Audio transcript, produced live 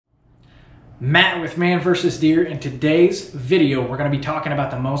Matt with Man vs. Deer. In today's video, we're going to be talking about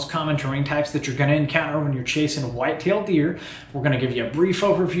the most common terrain types that you're going to encounter when you're chasing white-tailed deer. We're going to give you a brief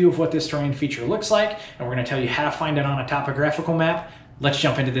overview of what this terrain feature looks like, and we're going to tell you how to find it on a topographical map. Let's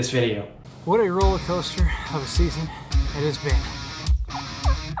jump into this video. What a roller coaster of a season it has been.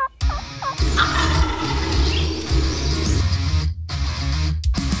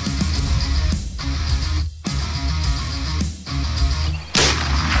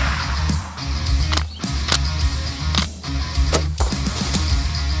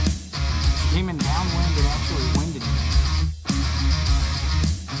 Came in downwind, it actually winded me.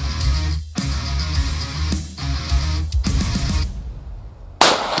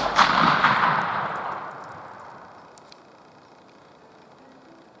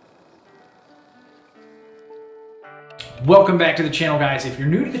 Welcome back to the channel, guys. If you're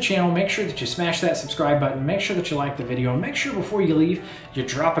new to the channel, make sure that you smash that subscribe button, make sure that you like the video, and make sure before you leave, you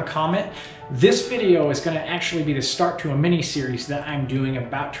drop a comment. This video is going to actually be the start to a mini-series that I'm doing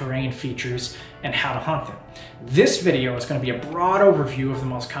about terrain features and how to hunt them. This video is going to be a broad overview of the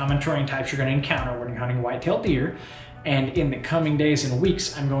most common terrain types you're going to encounter when you're hunting white-tailed deer, and in the coming days and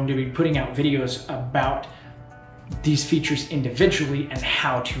weeks, I'm going to be putting out videos about these features individually and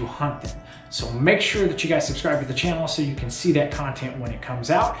how to hunt them. So make sure that you guys subscribe to the channel so you can see that content when it comes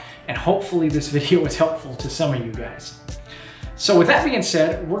out, and hopefully this video is helpful to some of you guys. So with that being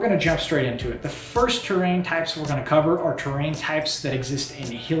said, we're going to jump straight into it. The first terrain types we're going to cover are terrain types that exist in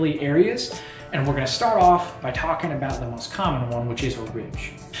hilly areas, and we're going to start off by talking about the most common one, which is a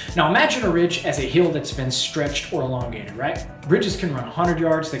ridge. Now imagine a ridge as a hill that's been stretched or elongated, right? Ridges can run 100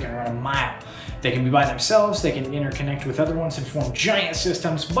 yards, they can run a mile. They can be by themselves, they can interconnect with other ones and form giant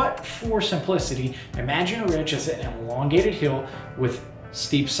systems, but for simplicity, imagine a ridge as an elongated hill with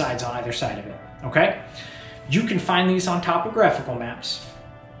steep sides on either side of it, okay? You can find these on topographical maps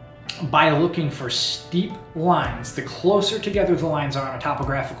by looking for steep lines. The closer together the lines are on a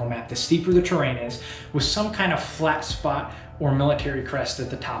topographical map, the steeper the terrain is, with some kind of flat spot or military crest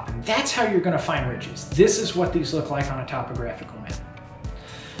at the top. And that's how you're going to find ridges. This is what these look like on a topographical map.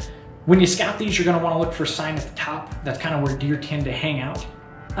 When you scout these, you're going to want to look for a sign at the top. That's kind of where deer tend to hang out.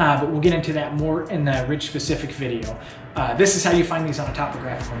 But we'll get into that more in the ridge-specific video. This is how you find these on a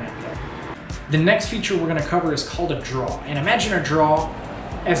topographical map though. The next feature we're going to cover is called a draw. And imagine a draw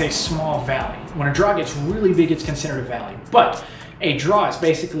as a small valley. When a draw gets really big, it's considered a valley. But a draw is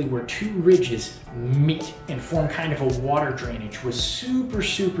basically where two ridges meet and form kind of a water drainage with super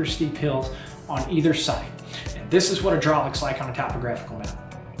steep hills on either side. And this is what a draw looks like on a topographical map.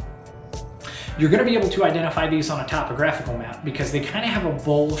 You're going to be able to identify these on a topographical map because they kind of have a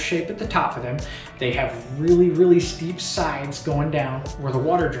bowl shape at the top of them. They have really steep sides going down where the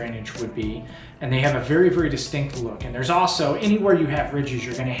water drainage would be, and they have a very distinct look. And there's also, anywhere you have ridges,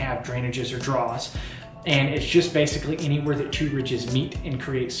 you're going to have drainages or draws, and it's just basically anywhere that two ridges meet and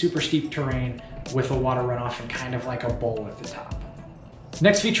create super steep terrain with a water runoff and kind of like a bowl at the top.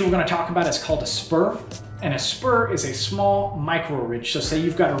 Next feature we're going to talk about is called a spur. And a spur is a small micro ridge. So say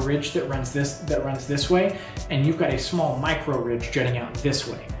you've got a ridge that runs this way, and you've got a small micro ridge jutting out this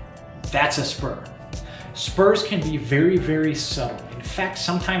way. That's a spur. Spurs can be very subtle. In fact,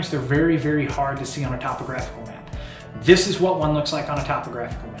 sometimes they're very hard to see on a topographical map. This is what one looks like on a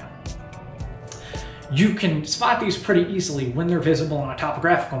topographical map. You can spot these pretty easily when they're visible on a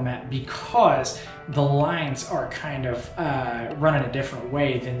topographical map because the lines are kind of running a different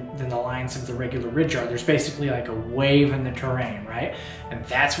way than the lines of the regular ridge are. There's basically like a wave in the terrain, right? And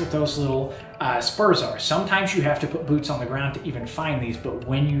that's what those little spurs are. Sometimes you have to put boots on the ground to even find these, but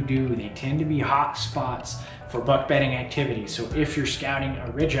when you do, they tend to be hot spots for buck bedding activity. So if you're scouting a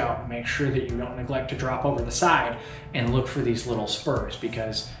ridge out, make sure that you don't neglect to drop over the side and look for these little spurs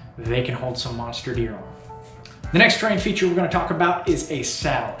because they can hold some monster deer on. The next terrain feature we're going to talk about is a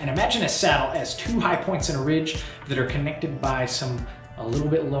saddle. And imagine a saddle as two high points in a ridge that are connected by a little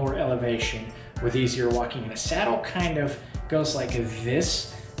bit lower elevation with easier walking. And a saddle kind of goes like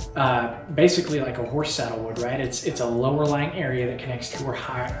this, basically like a horse saddle would, right? It's a lower lying area that connects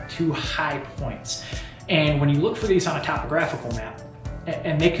two high points. And when you look for these on a topographical map,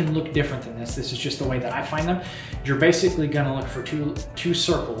 and they can look different than this. This is just the way that I find them. You're basically gonna look for two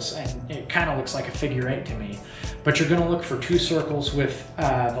circles, and it kind of looks like a figure eight to me. But you're gonna look for two circles with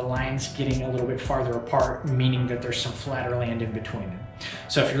the lines getting a little bit farther apart, meaning that there's some flatter land in between them.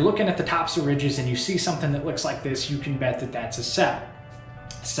 So if you're looking at the tops of ridges and you see something that looks like this, you can bet that that's a saddle.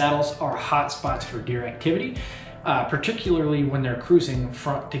 Saddles are hot spots for deer activity. Particularly when they're cruising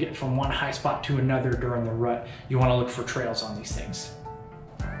to get from one high spot to another during the rut. You want to look for trails on these things.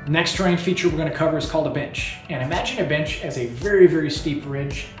 Next terrain feature we're going to cover is called a bench. And imagine a bench as a very, very steep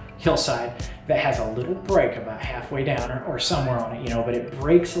ridge hillside that has a little break about halfway down or somewhere on it, you know, but it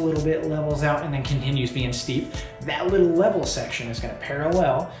breaks a little bit, levels out, and then continues being steep. That little level section is going to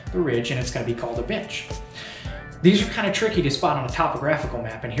parallel the ridge, and it's going to be called a bench. These are kind of tricky to spot on a topographical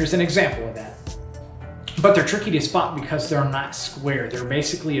map, and here's an example of that. But they're tricky to spot because they're not square. They're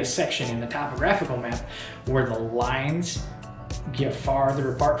basically a section in the topographical map where the lines get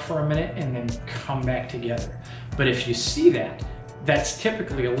farther apart for a minute and then come back together. But if you see that, that's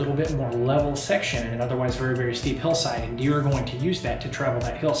typically a little bit more level section in an otherwise very, very steep hillside, and deer are going to use that to travel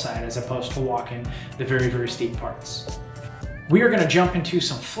that hillside as opposed to walking the very, very steep parts. We are going to jump into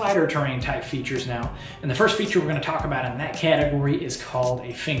some flatter terrain type features now, and the first feature we're going to talk about in that category is called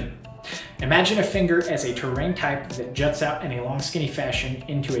a finger. Imagine a finger as a terrain type that juts out in a long skinny fashion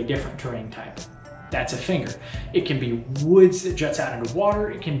into a different terrain type. That's a finger. It can be woods that juts out into water.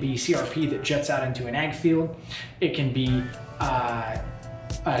 It can be CRP that juts out into an ag field. It can be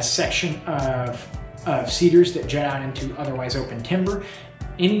a section of cedars that jut out into otherwise open timber.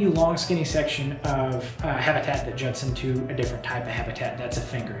 Any long skinny section of habitat that juts into a different type of habitat, that's a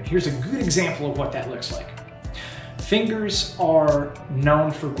finger. And here's a good example of what that looks like. Fingers are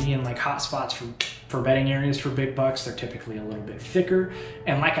known for being like hot spots for bedding areas for big bucks. They're typically a little bit thicker.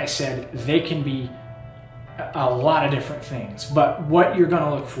 And like I said, they can be a lot of different things. But what you're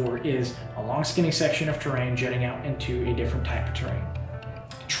gonna look for is a long skinny section of terrain jutting out into a different type of terrain.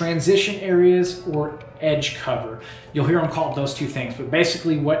 Transition areas or edge cover. You'll hear them called those two things, but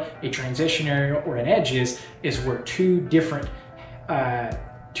basically what a transition area or an edge is where two different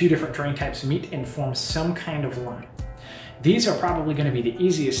terrain types meet and form some kind of line. These are probably going to be the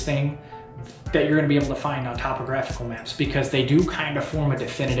easiest thing that you're going to be able to find on topographical maps because they do kind of form a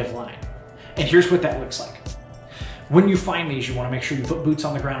definitive line. And here's what that looks like. When you find these, you want to make sure you put boots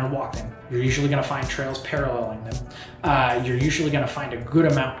on the ground and walk them. You're usually going to find trails paralleling them. You're usually going to find a good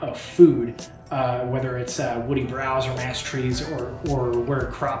amount of food, whether it's woody browse or mass trees or where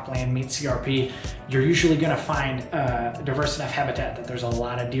cropland meets CRP. You're usually going to find diverse enough habitat that there's a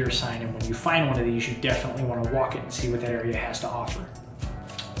lot of deer sign, and when you find one of these, you definitely want to walk it and see what that area has to offer.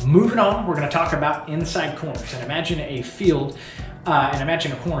 Moving on, we're going to talk about inside corners. And imagine a field, and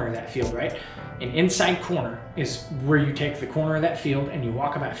imagine a corner of that field, right? An inside corner is where you take the corner of that field and you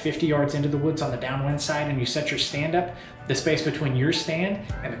walk about 50 yards into the woods on the downwind side and you set your stand up. The space between your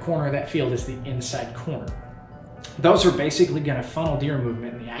stand and the corner of that field is the inside corner. Those are basically going to funnel deer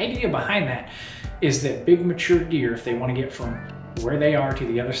movement. And the idea behind that is that big mature deer, if they want to get from where they are to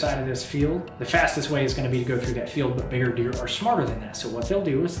the other side of this field, the fastest way is going to be to go through that field, but bigger deer are smarter than that. So what they'll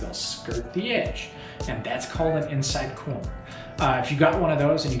do is they'll skirt the edge, and that's called an inside corner. If you got one of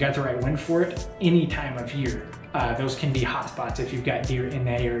those and you got the right wind for it, any time of year, those can be hot spots if you've got deer in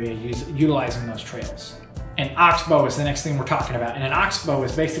that area utilizing those trails. An oxbow is the next thing we're talking about. And an oxbow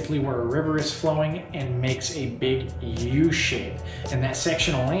is basically where a river is flowing and makes a big U shape. And that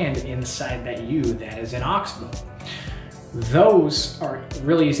section of land inside that U, that is an oxbow. Those are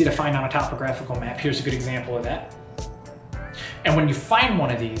really easy to find on a topographical map. Here's a good example of that. And when you find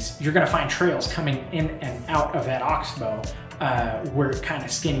one of these, you're going to find trails coming in and out of that oxbow where it kind of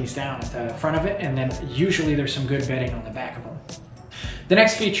skinnies down at the front of it, and then usually there's some good bedding on the back of them. The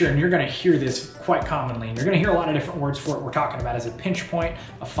next feature, and you're going to hear this quite commonly, and you're going to hear a lot of different words for it we're talking about, is a pinch point,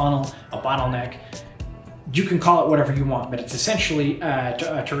 a funnel, a bottleneck. You can call it whatever you want, but it's essentially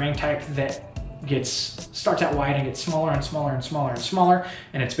a terrain type that starts out wide and gets smaller and smaller and smaller and smaller,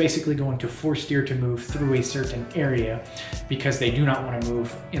 and it's basically going to force deer to move through a certain area because they do not want to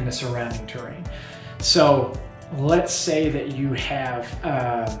move in the surrounding terrain. So let's say that you have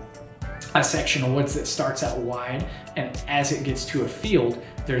a section of woods that starts out wide, and as it gets to a field,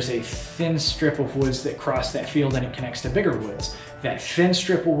 there's a thin strip of woods that cross that field and it connects to bigger woods. That thin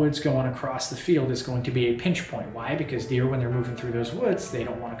strip of woods going across the field is going to be a pinch point. Why? Because deer, when they're moving through those woods, they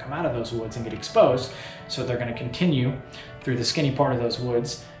don't want to come out of those woods and get exposed. So they're going to continue through the skinny part of those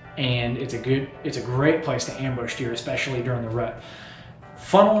woods, and it's a great place to ambush deer, especially during the rut.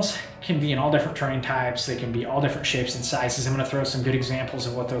 Funnels can be in all different terrain types. They can be all different shapes and sizes. I'm going to throw some good examples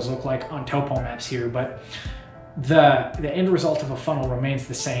of what those look like on topo maps here, but the end result of a funnel remains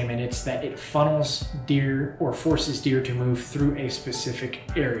the same, and it's that it funnels deer or forces deer to move through a specific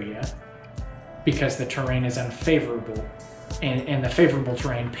area because the terrain is unfavorable, and the favorable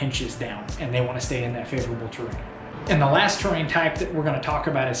terrain pinches down, and they want to stay in that favorable terrain. And the last terrain type that we're going to talk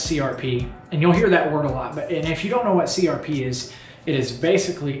about is CRP, and you'll hear that word a lot, and if you don't know what CRP is, it is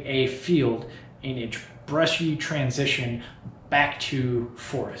basically a field in a brushy transition back to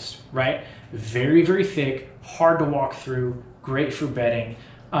forest, right? Very, very thick, hard to walk through, great for bedding.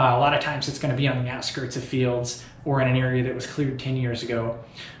 A lot of times it's going to be on the outskirts of fields or in an area that was cleared 10 years ago.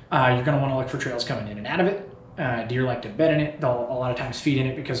 you're going to want to look for trails coming in and out of it. Deer like to bed in it. They'll a lot of times feed in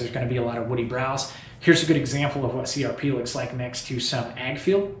it because there's going to be a lot of woody browse. Here's a good example of what CRP looks like next to some ag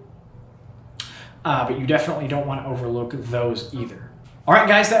field. But you definitely don't want to overlook those either. All right,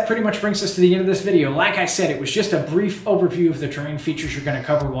 guys, that pretty much brings us to the end of this video. Like I said, it was just a brief overview of the terrain features you're going to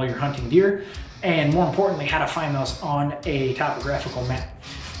cover while you're hunting deer, and more importantly, how to find those on a topographical map.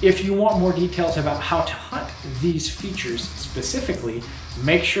 If you want more details about how to hunt these features specifically,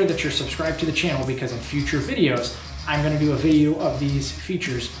 make sure that you're subscribed to the channel, because in future videos, I'm going to do a video of these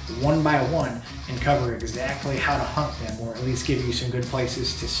features one by one and cover exactly how to hunt them, or at least give you some good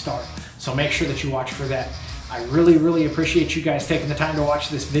places to start. So make sure that you watch for that. I really, really appreciate you guys taking the time to watch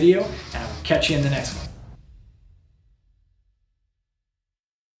this video, and I will catch you in the next one.